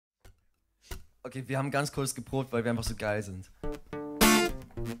Okay, wir haben ganz kurz geprobt, weil wir einfach so geil sind.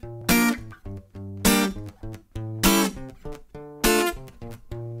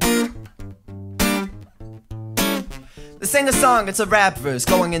 Sing a song, it's a rap verse,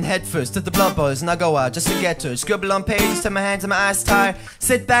 going in head first to the blood boils, and I go out just to get to it. Scribble on pages, turn my hands and my eyes tired.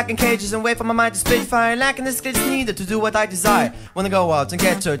 Sit back in cages and wait for my mind to spit fire. Lacking the skills needed to do what I desire. Wanna go out and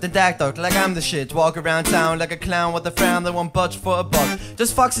get to it, then act out like I'm the shit. Walk around town like a clown with a frown that won't budge for a buck.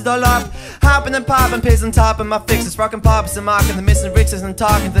 Just fucks it all up, hopping and popping, pills on top of my fixes. Rocking pops and mocking the missing riches and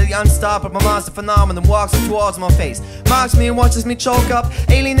talking to the unstoppable monster phenomenon. Walks towards my face, mocks me and watches me choke up,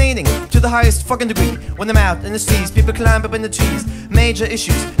 alienating to the highest fucking degree. When I'm out in the streets, people climb up in the trees. Major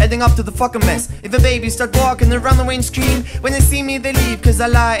issues, heading up to the fucking mess. Even babies start walking and run away and scream. When they see me they leave, cause I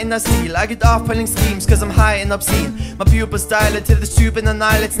lie and I steal. I get off pulling schemes, cause I'm high and obscene. My pupils dilate till the soup in the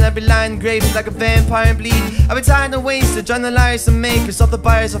eyelids, and every line engraved like a vampire and bleed. I've been tired and wasted, trying to lie some makers of the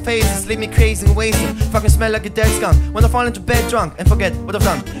buyers of faces. Leave me crazy and wasted, fucking smell like a dead skunk. When I fall into bed drunk and forget what I've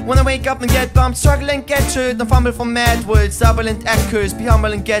done. When I wake up and get bumped, struggle and get hurt, and fumble for mad words, double and act curse, be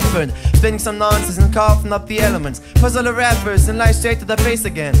humble and get burned. Spinning some nonsense and coughing up the elements. Puzzle the rappers and lie straight to their face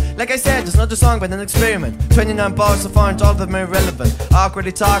again. Like I said, it's not a song but an experiment. 29 bars so far and all of them irrelevant.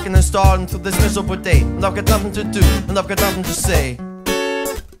 Awkwardly talking and stalling through this miserable day. And I've got nothing to do, and I've got nothing to say.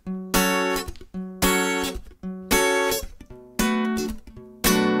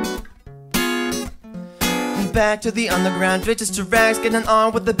 Back to the underground, riches to rags, getting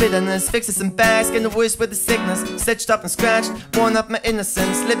on with the bitterness, fixes and bags, getting worse with the sickness, stitched up and scratched, worn up my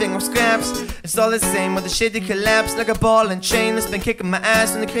innocence, living off scraps. It's all the same with the shitty collapse, like a ball and chain that's been kicking my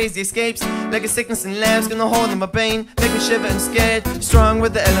ass when the crazy escapes, like a sickness and labs, gonna hold in my brain, make me shiver and scared, strong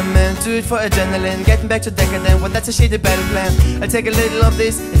with the element, do it for adrenaline, getting back to decadent, well that's a shady battle plan. I take a little of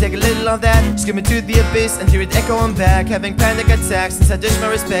this, and take a little of that, screaming to the abyss, and hear it echoing back, having panic attacks, since I dish my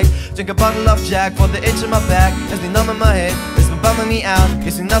respect, drink a bottle of Jack for the itch in my back. Has been numb in my head, it's been bumming me out,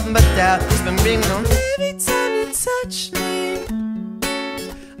 gives me nothing but doubt, it's been ringing on every time you touch me.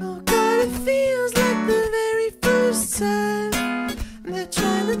 Oh God, it feels like the very first time. They're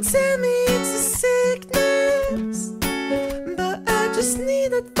trying to tell me it's a sickness, but I just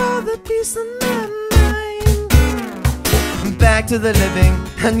need that for the peace of my mind. Back to the living,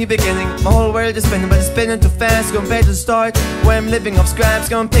 a new beginning. My whole world is spinning, but it's spinning too fast. Going back to the start, where I'm living off scraps,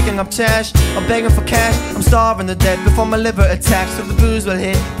 going picking up trash. I'm begging for cash, I'm starving to death before my liver attacks. So the booze will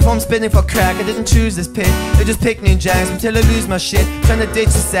hit, before I'm spinning for crack. I didn't choose this pit, they just picked me in jacks until I lose my shit. Trying to ditch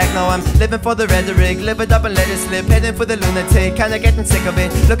the sack, now I'm living for the rhetoric. Live it up and let it slip, heading for the lunatic. Kinda getting sick of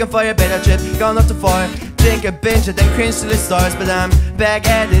it, looking for a better trip. Gone up too far, drink a binge it, then cringe till it starts. But I'm back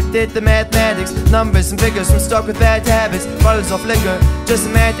at it, did the mathematics, numbers and figures. I'm stuck with bad habits, bottles of liquor, just a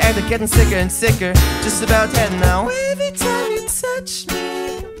mad addict getting sicker and sicker. Just about head now. Every time you touch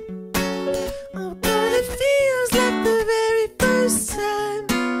me, oh God, it feels like the very first time.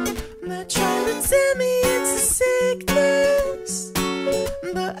 They're trying to tell me it's a sickness,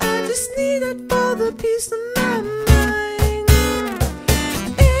 but I just need it for the peace of my mind.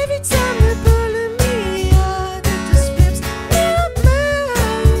 Every time they're pulling me out, it just rips my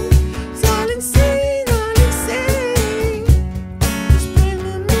mind. It's all insane, all insane. Just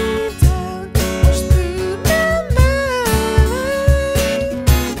bringing me down, just through my mind.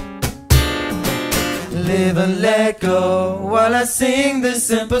 Live and let go while I sing this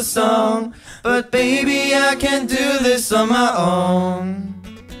simple song. But baby, I can't do this on my own.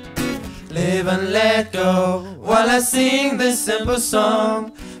 Live and let go while I sing this simple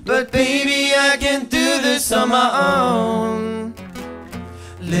song. But baby, I can't do this on my own.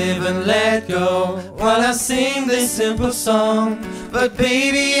 Live and let go while I sing this simple song. But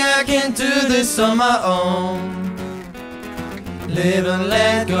baby, I can't do this on my own. Live and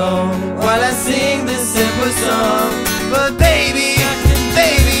let go while I sing this simple song. But baby,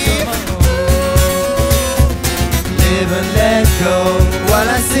 baby, live and let go while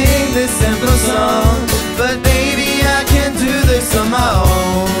I sing this simple song. But baby, I can't do this on my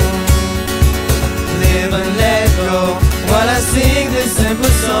own. Live and let go while I sing this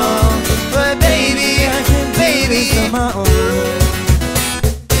simple song. But baby, I can't do this on my own.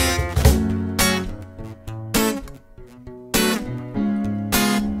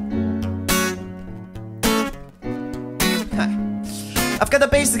 got a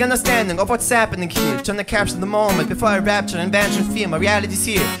basic understanding of what's happening here, trying to capture the moment before I rapture and vanish and feel my reality's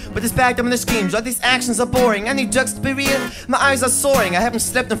here. But it's backed up in the schemes, all these actions are boring. I need drugs to be real, my eyes are soaring. I haven't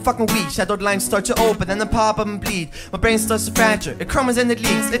slept in fucking weeks, shadowed lines start to open and then pop up and bleed. My brain starts to fracture, it crumbles and it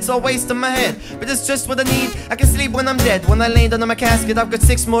leaks. It's all waste in my head, but it's just what I need. I can sleep when I'm dead, when I lay under my casket. I've got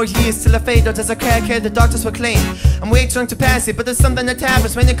 6 more years till I fade out as a crackhead, the doctors will claim. I'm way too young to pass it, but there's something that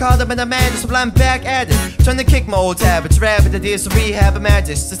happens when you're caught up in a madness. Well, I'm back at it, trying to kick my old habits. Rabid ideas to rehab a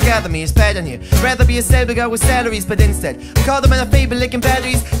madness, just gather me, it's pattern here. Rather be a stable guy with salaries, but instead I'm caught up in a fable licking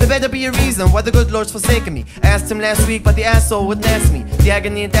batteries. There better be a reason why the good Lord's forsaken me. I asked him last week, but the asshole wouldn't ask me. The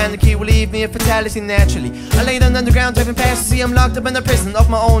agony and anarchy will leave me a fatality naturally. I lay down underground driving past to see I'm locked up in a prison of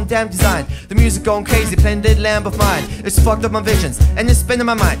my own damn design. The music going crazy, playing little lamb of mine. It's fucked up my visions, and it's spinning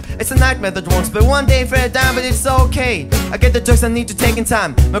my mind. It's a nightmare that won't spend one day for a dime, but it's okay. I get the drugs I need to take in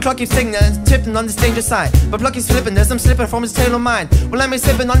time. My clock keeps ticking and it's tipping on this dangerous side. My block keeps slipping as I'm slipping from his tail of mine. Well, I'm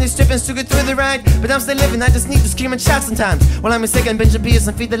slipping on these strippings to get through the ride, but I'm still living, I just need to scream and shout sometimes. Well, I'm sick and binge and peas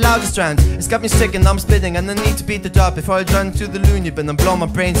and feed the loudest rounds. It's got me sick and I'm spitting and I need to beat the dog before I run to the loony bin and blow my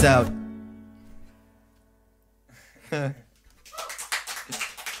brains out.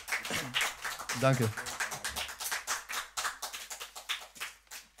 Danke.